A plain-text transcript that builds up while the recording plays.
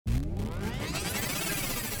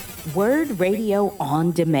Word Radio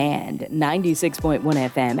on Demand, 96.1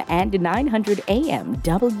 FM and 900 AM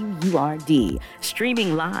WURD,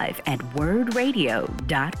 streaming live at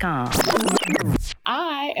wordradio.com.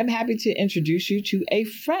 I am happy to introduce you to a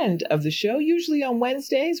friend of the show. Usually on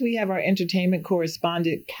Wednesdays, we have our entertainment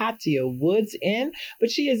correspondent, Katia Woods, in,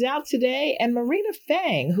 but she is out today. And Marina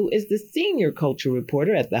Fang, who is the senior culture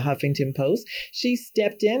reporter at the Huffington Post, she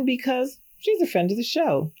stepped in because she's a friend of the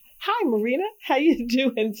show. Hi, Marina. How you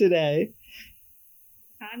doing today?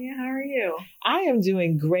 Tonya, how are you? I am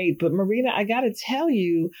doing great. But Marina, I got to tell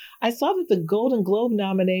you, I saw that the Golden Globe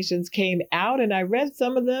nominations came out and I read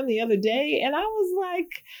some of them the other day and I was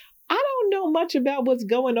like, I don't know much about what's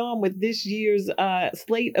going on with this year's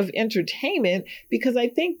slate of entertainment because I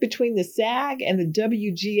think between the SAG and the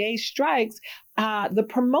WGA strikes, the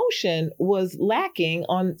promotion was lacking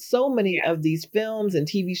on so many of these films and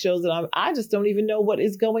TV shows that I just don't even know what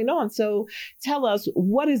is going on. So tell us,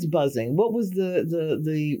 what is buzzing? What was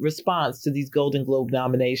the response to these Golden Globe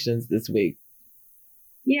nominations this week?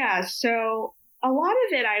 Yeah, so a lot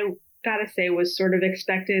of it, I gotta say, was sort of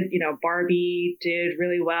expected. You know, Barbie did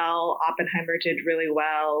really well. Oppenheimer did really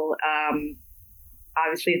well.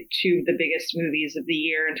 Obviously, two of the biggest movies of the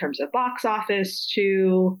year in terms of box office,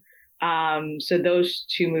 too. So those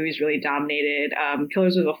two movies really dominated.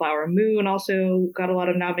 Killers of the Flower Moon also got a lot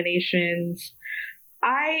of nominations.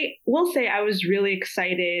 I will say I was really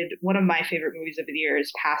excited. One of my favorite movies of the year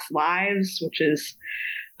is Past Lives, which is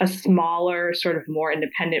a smaller, sort of more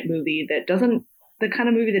independent movie that the kind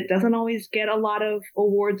of movie that doesn't always get a lot of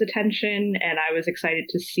awards attention. And I was excited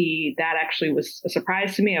to see that. Actually was a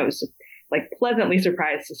surprise to me. I was pleasantly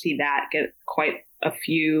surprised to see that get quite a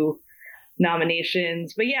few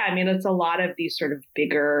nominations. But yeah, I mean, it's a lot of these sort of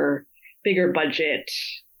bigger budget,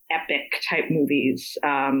 epic type movies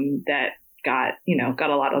that got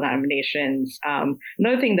a lot of nominations.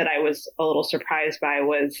 Another thing that I was a little surprised by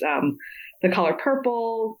was The Color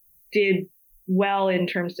Purple did well in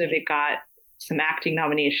terms of it got some acting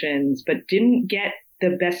nominations, but didn't get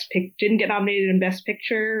nominated in Best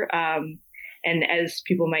Picture. And as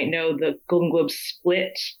people might know, the Golden Globes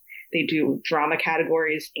split. They do drama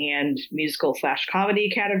categories and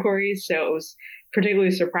musical/comedy categories. So it was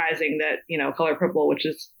particularly surprising that, Color Purple, which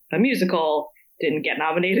is a musical, didn't get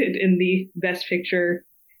nominated in the Best Picture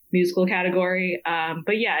musical category.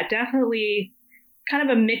 But yeah, definitely kind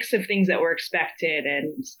of a mix of things that were expected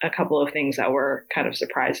and a couple of things that were kind of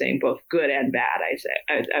surprising, both good and bad,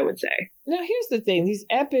 I would say. Now, here's the thing. These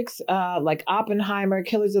epics like Oppenheimer,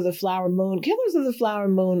 Killers of the Flower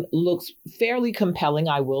Moon looks fairly compelling,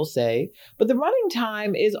 I will say. But the running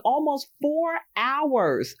time is almost 4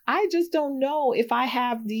 hours. I just don't know if I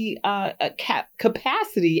have the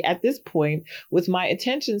capacity at this point with my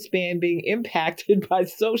attention span being impacted by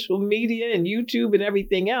social media and YouTube and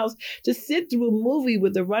everything else to sit through a movie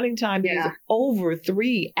with a running time that is over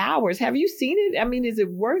 3 hours. Have you seen it? I mean, is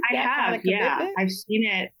it worth that kind of commitment? Yeah, I've seen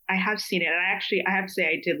it. I have seen it. And I have to say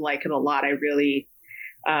I did like it a lot. I really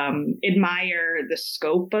admire the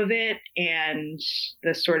scope of it and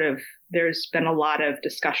the sort of, there's been a lot of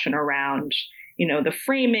discussion around, the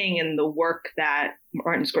framing and the work that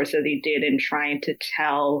Martin Scorsese did in trying to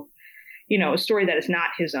tell, a story that is not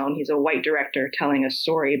his own. He's a white director telling a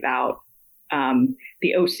story about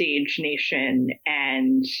the Osage Nation.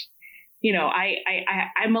 And,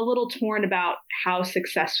 I'm a little torn about how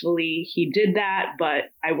successfully he did that,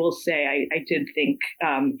 but I will say I did think,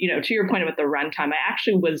 to your point about the runtime,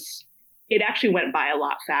 it actually went by a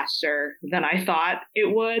lot faster than I thought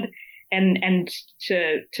it would. And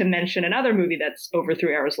to mention another movie that's over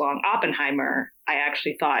 3 hours long, Oppenheimer, I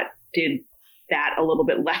actually thought did that a little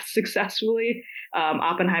bit less successfully.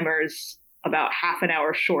 Oppenheimer's about half an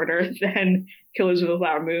hour shorter than Killers of the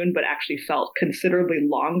Flower Moon, but actually felt considerably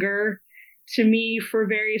longer to me for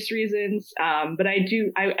various reasons. But I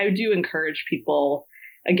do encourage people.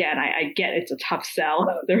 Again, I get it's a tough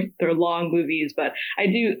sell. They're long movies, but I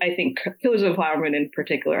think Killers of the Flower Moon in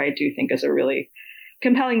particular, I do think is a really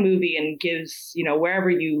compelling movie and gives, wherever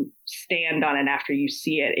you stand on it after you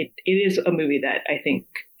see it, it is a movie that I think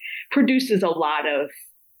produces a lot of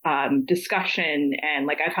discussion. And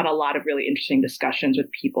I've had a lot of really interesting discussions with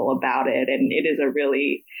people about it. And it is a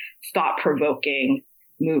really thought-provoking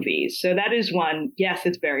movie. So that is one. Yes,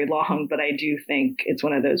 it's very long, but I do think it's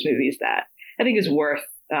one of those movies that I think is worth,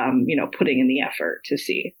 putting in the effort to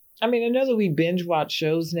see. I mean, I know that we binge watch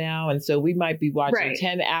shows now, and so we might be watching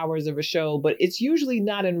 10 hours of a show, but it's usually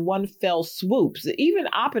not in one fell swoop. So even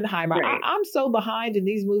Oppenheimer, I'm so behind in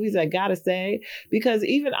these movies, I gotta say, because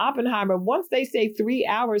even Oppenheimer, once they say 3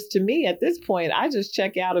 hours, to me at this point, I just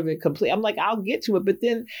check out of it completely. I'm like, I'll get to it. But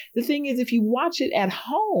then the thing is, if you watch it at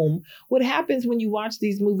home, what happens when you watch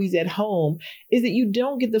these movies at home is that you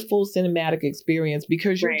don't get the full cinematic experience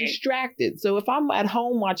because you're distracted. So if I'm at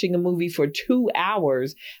home watching a movie for 2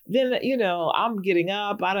 hours, then, I'm getting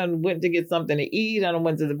up. I done went to get something to eat. I done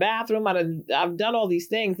went to the bathroom. I've done all these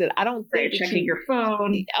things that I don't think checking your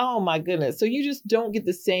phone. Oh my goodness. So you just don't get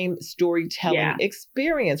the same storytelling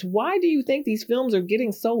experience. Why do you think these films are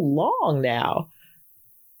getting so long now?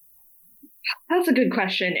 That's a good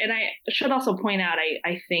question. And I should also point out,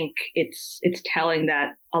 I think it's telling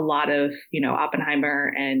that a lot of,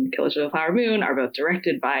 Oppenheimer and Killers of the Flower Moon are both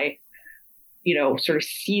directed by, sort of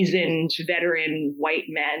seasoned veteran white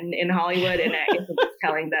men in Hollywood. And I think it's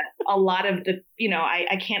telling that a lot of the,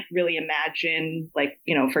 I can't really imagine, like,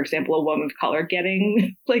 for example, a woman of color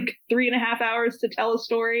getting like 3.5 hours to tell a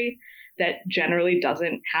story. That generally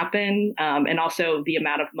doesn't happen. And also the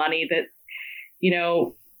amount of money that,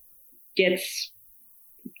 gets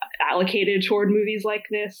allocated toward movies like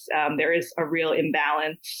this. There is a real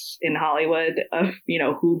imbalance in Hollywood of,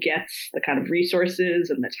 who gets the kind of resources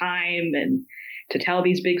and the time and to tell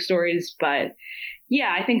these big stories. But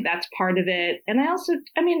yeah, I think that's part of it. And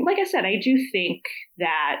like I said, I do think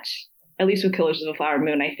that, at least with Killers of the Flower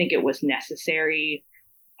Moon, I think it was necessary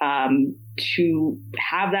to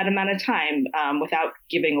have that amount of time without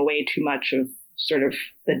giving away too much of sort of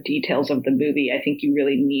the details of the movie. I think you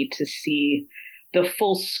really need to see the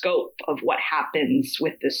full scope of what happens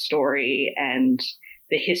with this story and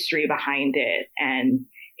the history behind it. And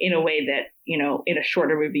in a way that, in a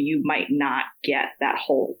shorter movie, you might not get that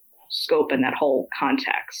whole scope and that whole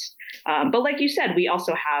context. But like you said, we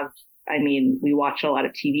also have, we watch a lot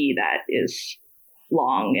of TV that is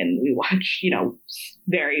long, and we watch,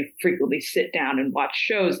 very frequently sit down and watch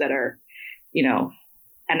shows that are,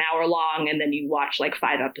 an hour long, and then you watch like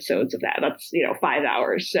 5 episodes of that. That's, 5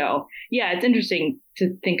 hours. So yeah, it's interesting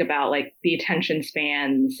to think about like the attention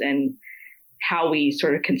spans and how we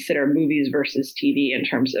sort of consider movies versus TV in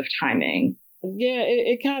terms of timing. Yeah,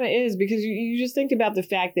 it kind of is, because you just think about the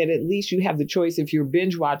fact that at least you have the choice. If you're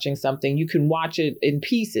binge watching something, you can watch it in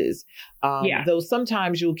pieces. Though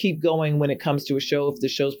sometimes you'll keep going when it comes to a show if the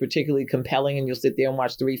show's particularly compelling, and you'll sit there and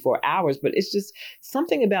watch 3-4 hours. But it's just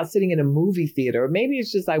something about sitting in a movie theater. Or maybe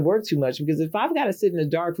it's just I work too much, because if I've got to sit in a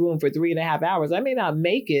dark room for 3.5 hours, I may not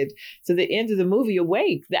make it to the end of the movie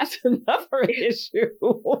awake. That's another issue.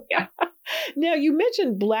 Now, you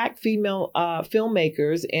mentioned Black female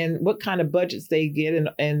filmmakers and what kind of budgets they get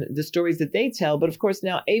and the stories that they tell. But of course,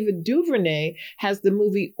 now Ava DuVernay has the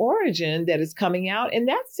movie Origin that is coming out. And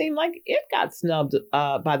that seemed like it got snubbed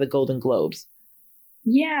by the Golden Globes.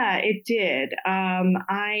 Yeah, it did.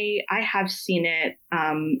 I have seen it.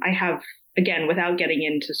 I have, again, without getting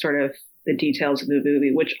into sort of the details of the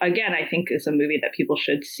movie, which, again, I think is a movie that people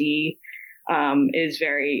should see, is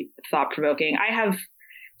very thought-provoking. I have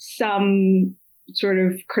some sort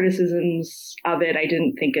of criticisms of it. I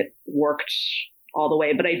didn't think it worked all the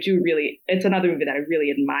way, but I do really, it's another movie that I really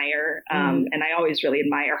admire. And I always really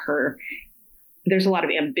admire her. There's a lot of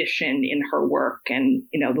ambition in her work, and,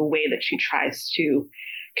 the way that she tries to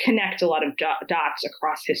connect a lot of dots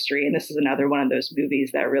across history. And this is another one of those movies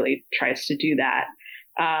that really tries to do that.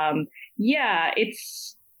 I'm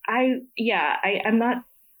not,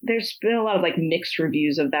 there's been a lot of like mixed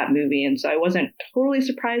reviews of that movie. And so I wasn't totally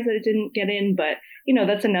surprised that it didn't get in, but,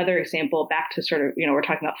 that's another example back to sort of, we're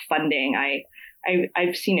talking about funding.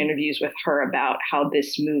 I've seen interviews with her about how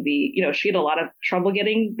this movie, she had a lot of trouble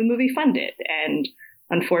getting the movie funded. And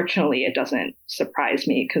unfortunately, it doesn't surprise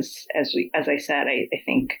me, because as I said, I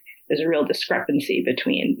think there's a real discrepancy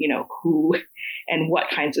between, who and what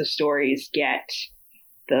kinds of stories get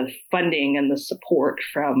the funding and the support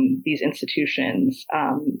from these institutions.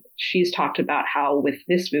 She's talked about how with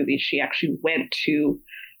this movie, she actually went to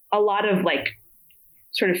a lot of like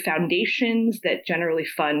sort of foundations that generally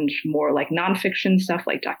fund more like nonfiction stuff,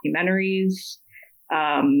 like documentaries.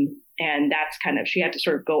 And that's kind of, she had to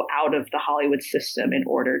sort of go out of the Hollywood system in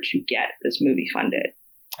order to get this movie funded.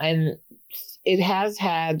 And It has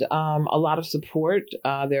had a lot of support.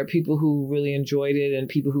 There are people who really enjoyed it and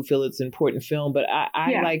people who feel it's an important film. But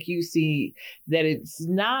I like you, see that it's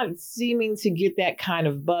not seeming to get that kind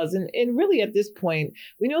of buzz. And really at this point,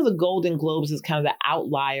 we know the Golden Globes is kind of the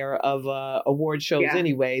outlier of award shows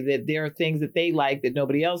anyway, that there are things that they like that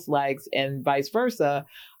nobody else likes and vice versa.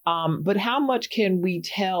 But how much can we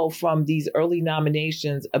tell from these early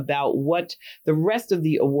nominations about what the rest of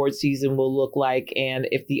the award season will look like and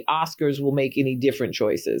if the Oscars will make any different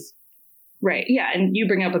choices? Right. Yeah. And you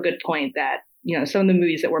bring up a good point that, some of the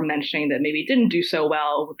movies that we're mentioning that maybe didn't do so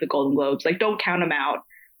well with the Golden Globes, like, don't count them out.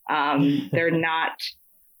 They're not,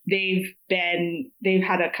 they've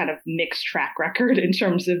had a kind of mixed track record in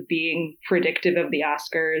terms of being predictive of the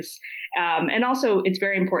Oscars. And also it's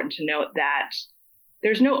very important to note that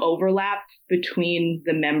there's no overlap between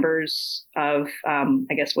the members of,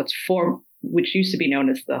 I guess, which used to be known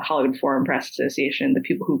as the Hollywood Foreign Press Association, the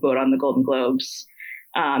people who vote on the Golden Globes,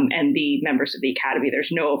 and the members of the Academy. There's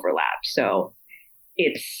no overlap. So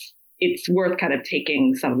it's worth kind of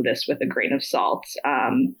taking some of this with a grain of salt.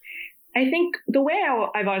 I think the way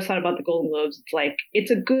I've always thought about the Golden Globes, it's like, it's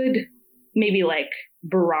a good, maybe like,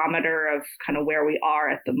 barometer of kind of where we are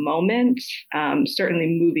at the moment.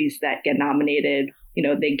 Certainly movies that get nominated,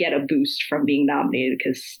 they get a boost from being nominated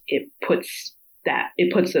because it puts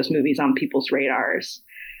those movies on people's radars,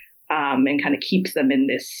 and kind of keeps them in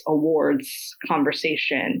this awards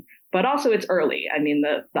conversation. But also it's early. I mean,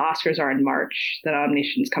 the Oscars are in March. The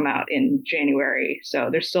nominations come out in January. So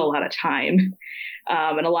there's still a lot of time,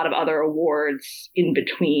 and a lot of other awards in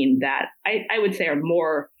between that I would say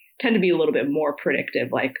tend to be a little bit more predictive,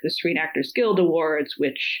 like the Screen Actors Guild Awards,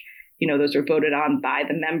 which, those are voted on by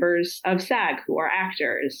the members of SAG who are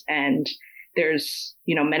actors. And there's,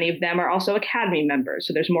 many of them are also Academy members.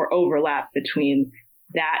 So there's more overlap between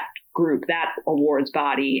that group, that awards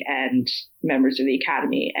body, and members of the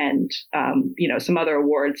Academy. And, some other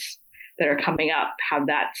awards that are coming up have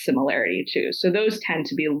that similarity too. So those tend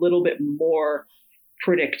to be a little bit more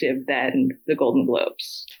predictive than the Golden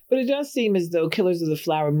Globes. But it does seem as though Killers of the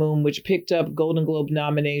Flower Moon, which picked up Golden Globe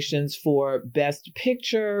nominations for Best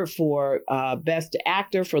Picture, for Best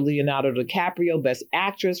Actor for Leonardo DiCaprio, Best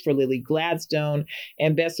Actress for Lily Gladstone,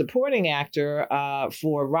 and Best Supporting Actor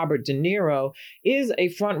for Robert De Niro, is a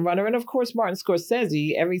front runner. And of course, Martin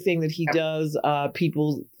Scorsese, everything that he does,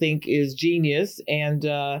 people think is genius. And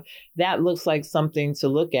that looks like something to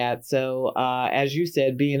look at. So as you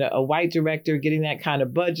said, being a white director, getting that kind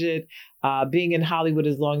of budget, being in Hollywood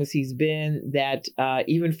as long as he's been, that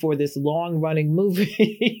even for this long running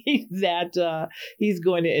movie, that he's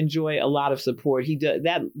going to enjoy a lot of support. He does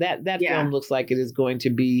that film looks like it is going to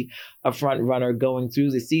be a front runner going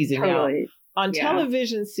through the season. Totally. Now, on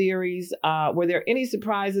television series, were there any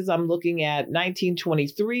surprises? I'm looking at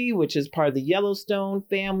 1923, which is part of the Yellowstone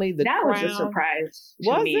family. That Crown was a surprise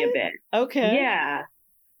to me a bit. Okay. Yeah.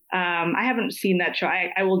 I haven't seen that show.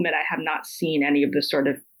 I will admit I have not seen any of the sort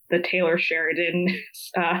of the Taylor Sheridan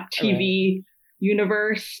TV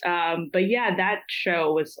universe. But yeah, that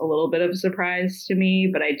show was a little bit of a surprise to me.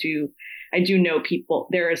 But I do know people.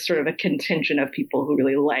 There is sort of a contingent of people who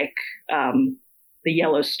really like the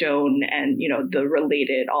Yellowstone and the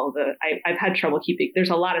related I've had trouble keeping. There's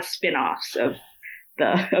a lot of spin-offs of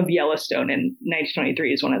Yellowstone, and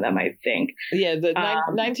 1923 is one of them, I think. Yeah,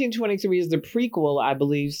 1923 is the prequel, I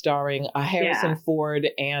believe, starring Harrison Ford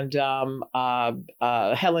and Helen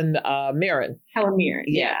Mirren. Helen Mirren,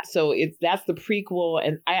 yeah. So that's the prequel,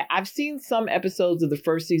 and I've seen some episodes of the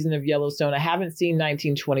first season of Yellowstone. I haven't seen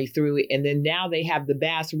 1923, and then now they have the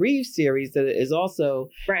Bass Reeves series that is also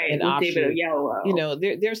an offshoot. David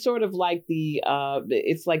Oyelowo. They're sort of like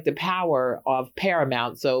it's like the Power of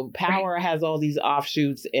Paramount. So Power has all these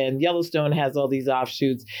offshoots, and Yellowstone has all these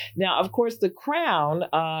offshoots. Now, of course, The Crown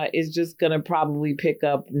is just going to probably pick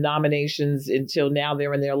up nominations until now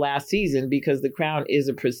they're in their last season, because The Crown is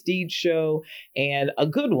a prestige show and a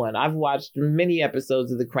good one. I've watched many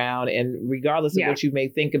episodes of The Crown, and regardless of what you may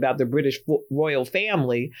think about the British royal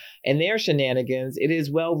family and their shenanigans, it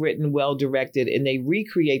is well written, well directed, and they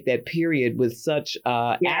recreate that period with such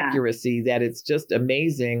accuracy that it's just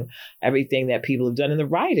amazing, everything that people have done. And the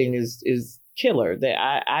writing is killer.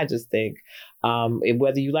 I just think,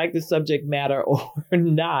 whether you like the subject matter or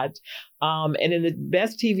not. And in the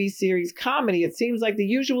best TV series comedy, it seems like The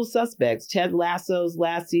Usual Suspects, Ted Lasso's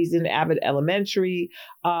last season, Abbott Elementary,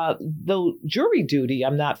 though Jury Duty,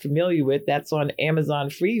 I'm not familiar with. That's on Amazon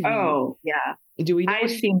Freeview. Oh, yeah.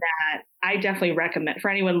 I've seen that. I definitely recommend,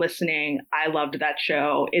 for anyone listening. I loved that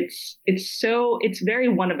show. It's very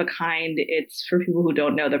one of a kind. It's, for people who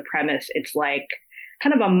don't know the premise, it's like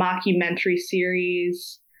kind of a mockumentary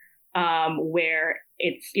series where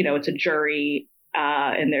it's a jury,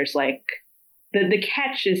 and there's like the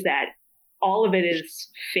catch is that all of it is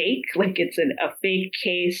fake, like it's a fake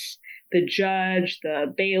case. The judge,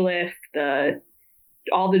 the bailiff,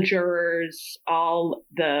 all the jurors,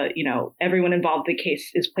 everyone involved in the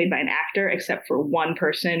case is played by an actor, except for one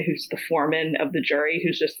person who's the foreman of the jury,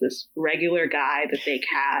 who's just this regular guy that they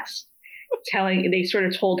cast. They sort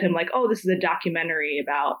of told him like, oh, this is a documentary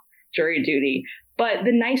about jury duty. But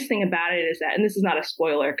the nice thing about it is that, and this is not a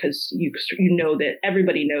spoiler because you know that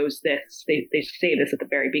everybody knows this. They say this at the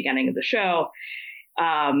very beginning of the show.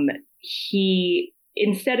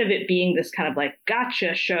 Instead of it being this kind of like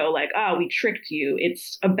gotcha show, like, oh, we tricked you,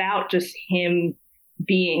 it's about just him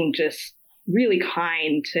being just really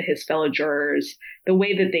kind to his fellow jurors. The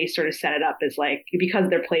way that they sort of set it up is like, because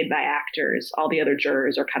they're played by actors, all the other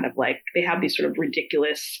jurors are kind of like, they have these sort of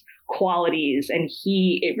ridiculous qualities. And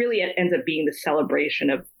it really ends up being the celebration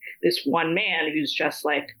of this one man who's just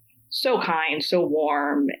like so kind, so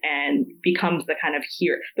warm, and becomes the kind of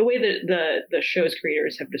hero. The way that the show's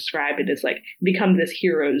creators have described it is like, become this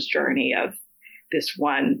hero's journey of this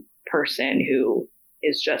one person who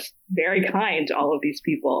is just very kind to all of these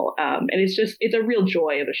people. And it's a real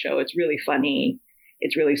joy of a show. It's really funny.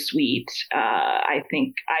 It's really sweet. I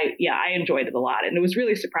enjoyed it a lot. And it was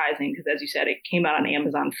really surprising because, as you said, it came out on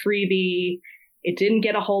Amazon Freevee. It didn't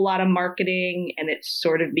get a whole lot of marketing, and it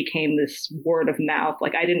sort of became this word of mouth.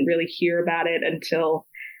 Like, I didn't really hear about it until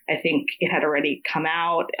I think it had already come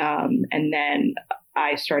out. And then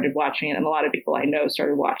I started watching it, and a lot of people I know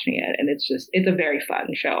started watching it. And it's a very fun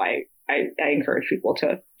show. I encourage people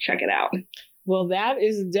to check it out. Well, that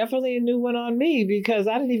is definitely a new one on me because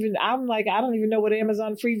I don't even know what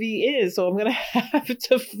Amazon Freevee is. So I'm going to have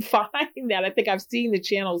to find that. I think I've seen the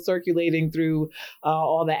channel circulating through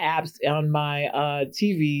all the apps on my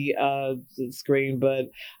TV screen,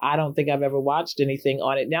 but I don't think I've ever watched anything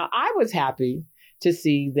on it. Now, I was happy to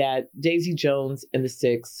see that Daisy Jones and the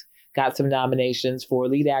Six got some nominations for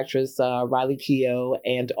lead actress Riley Keough,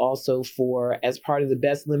 and also for as part of the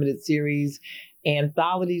Best Limited Series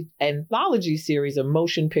anthology series, a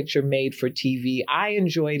motion picture made for TV. I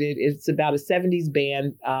enjoyed it. It's about a 70s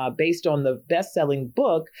band based on the best-selling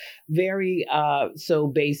book, very so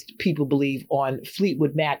based, people believe, on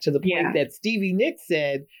Fleetwood Mac, to the point that Stevie Nicks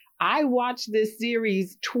said, I watched this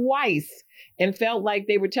series twice and felt like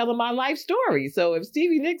they were telling my life story. So if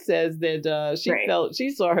Stevie Nicks says that she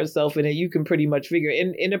saw herself in it, you can pretty much figure it.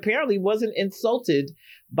 And apparently wasn't insulted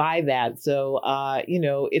by that. So,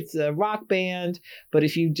 it's a rock band, but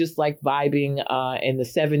if you just like vibing in the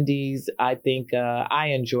 70s, I think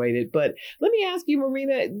I enjoyed it. But let me ask you,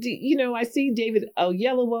 Marina, I see David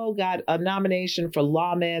Oyelowo got a nomination for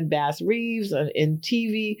Lawman Bass Reeves in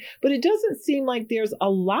TV, but it doesn't seem like there's a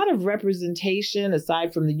lot of representation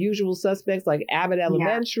aside from the usual suspects like Abbott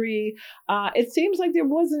Elementary. It seems like there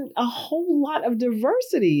wasn't a whole lot of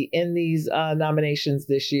diversity in these nominations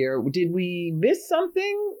this year. Did we miss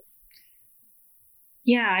something?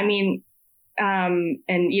 Yeah, I mean, and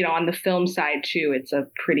on the film side too, it's a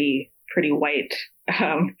pretty white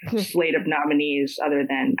slate of nominees. Other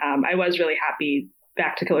than I was really happy.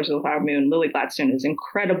 Back to Killers of the Flower Moon. Lily Gladstone is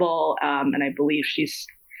incredible, and I believe she's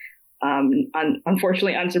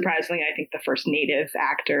unfortunately, unsurprisingly, I think the first Native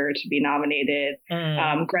actor to be nominated.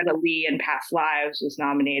 Greta Lee in Past Lives was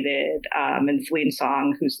nominated, and Celine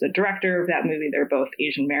Song, who's the director of that movie. They're both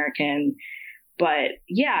Asian American. But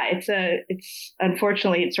yeah, it's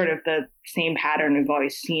unfortunately, it's sort of the same pattern we've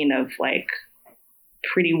always seen of like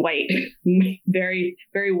pretty white, very,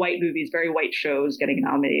 very white movies, very white shows getting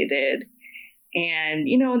nominated. And,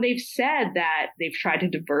 they've said that they've tried to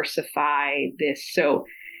diversify this. So,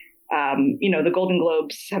 the Golden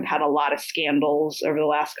Globes have had a lot of scandals over the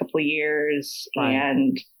last couple of years. Right.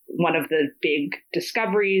 And one of the big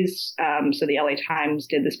discoveries, so the LA Times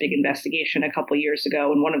did this big investigation a couple of years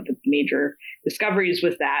ago, and one of the major discoveries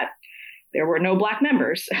was that there were no Black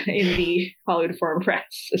members in the Hollywood Foreign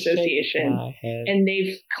Press Association. And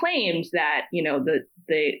they've claimed that,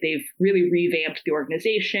 they've really revamped the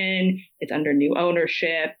organization. It's under new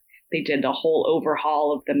ownership. They did a whole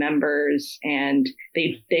overhaul of the members, and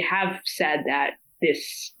they have said that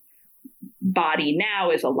this body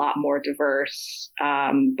now is a lot more diverse.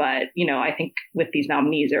 But, I think with these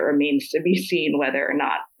nominees, it remains to be seen whether or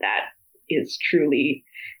not that is truly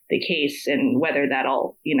the case and whether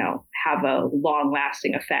that'll, have a long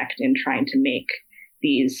lasting effect in trying to make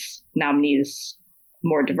these nominees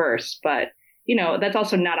more diverse. But, that's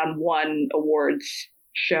also not on one awards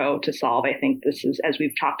show to solve. I think this is, as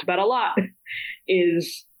we've talked about a lot,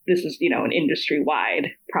 this is an industry-wide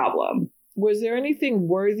problem. Was there anything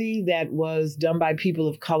worthy that was done by people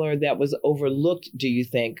of color that was overlooked, do you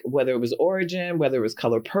think? Whether it was Origin, whether it was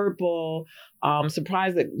Color Purple?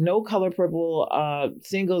 Surprised that no Color Purple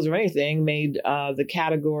singles or anything made the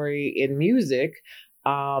category in music.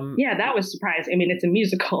 Yeah, that was surprising. I mean, it's a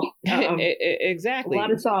musical. Exactly. A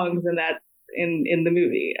lot of songs in that in the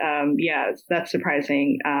movie. Yeah, that's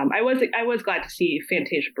surprising. I was glad to see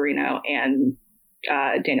Fantasia Barrino and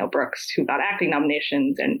Daniel Brooks, who got acting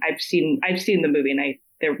nominations, and I've seen the movie, and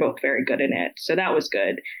they're both very good in it, so that was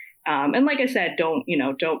good. And like I said, don't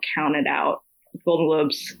count it out. Golden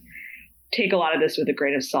Globes, take a lot of this with a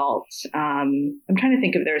grain of salt. I'm trying to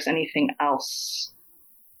think if there's anything else.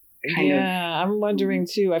 I'm wondering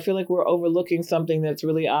too. I feel like we're overlooking something that's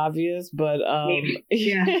really obvious, but maybe.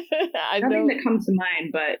 Yeah, nothing that comes to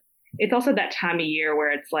mind, but it's also that time of year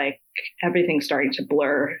where it's like everything's starting to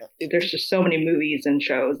blur. There's just so many movies and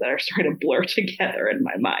shows that are starting to blur together in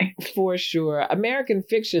my mind. For sure. American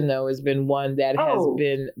Fiction, though, has been one that has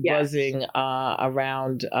been buzzing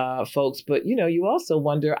around folks. But, you also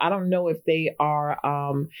wonder, I don't know if they are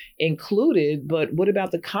included, but what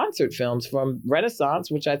about the concert films from Renaissance,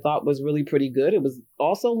 which I thought was really pretty good. It was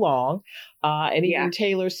also long. And even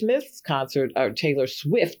Taylor Swift's concert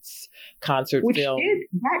film.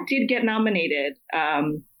 That did get nominated.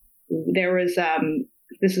 There was,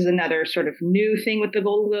 this is another sort of new thing with the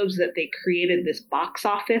Golden Globes, that they created this box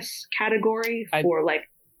office category for like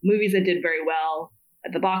movies that did very well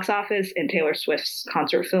at the box office, and Taylor Swift's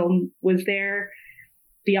concert film was there.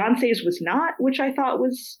 Beyonce's was not, which I thought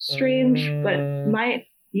was strange, but my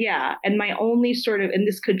only sort of, and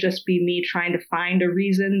this could just be me trying to find a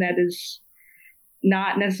reason that is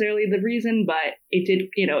not necessarily the reason, but it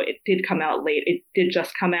did come out late. It did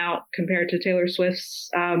just come out compared to Taylor Swift's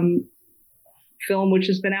film, which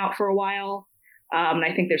has been out for a while. And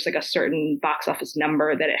I think there's like a certain box office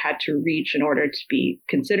number that it had to reach in order to be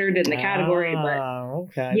considered in the category.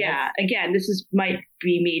 Again, this might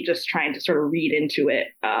be me just trying to sort of read into it.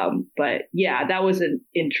 But yeah, that was an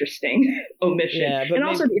interesting omission, and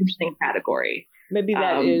also an interesting category. Maybe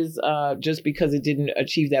that is just because it didn't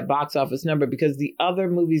achieve that box office number, because the other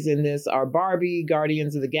movies in this are Barbie,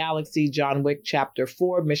 Guardians of the Galaxy, John Wick Chapter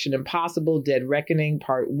 4, Mission Impossible, Dead Reckoning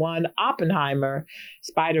Part 1, Oppenheimer,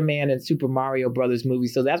 Spider-Man, and Super Mario Brothers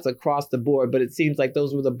movies. So that's across the board, but it seems like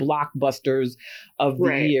those were the blockbusters of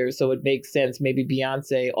the year. So it makes sense. Maybe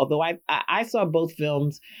Beyonce, although I saw both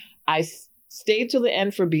films. I stayed till the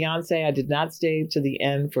end for Beyonce. I did not stay to the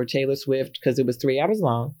end for Taylor Swift because it was 3 hours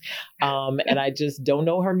long. And I just don't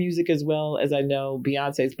know her music as well as I know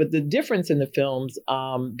Beyonce's. But the difference in the films,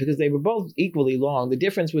 because they were both equally long, the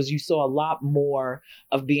difference was you saw a lot more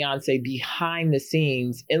of Beyonce behind the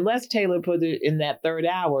scenes, unless Taylor put it in that third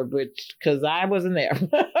hour, because I wasn't there.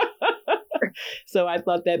 So I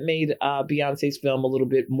thought that made Beyonce's film a little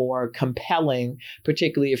bit more compelling,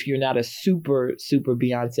 particularly if you're not a super, super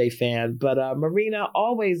Beyonce fan. But Marina,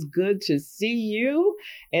 always good to see you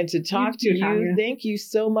and to talk to you. Tonya. Thank you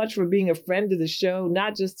so much for being a friend of the show,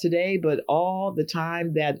 not just today, but all the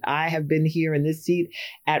time that I have been here in this seat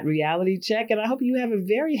at Reality Check. And I hope you have a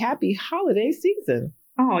very happy holiday season.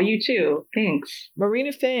 Oh, you too. Thanks.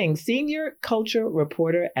 Marina Fang, senior culture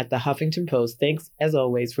reporter at the Huffington Post. Thanks, as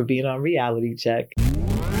always, for being on Reality Check.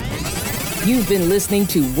 You've been listening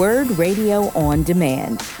to Word Radio On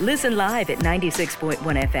Demand. Listen live at 96.1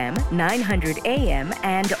 FM, 900 AM,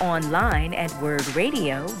 and online at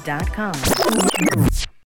wordradio.com.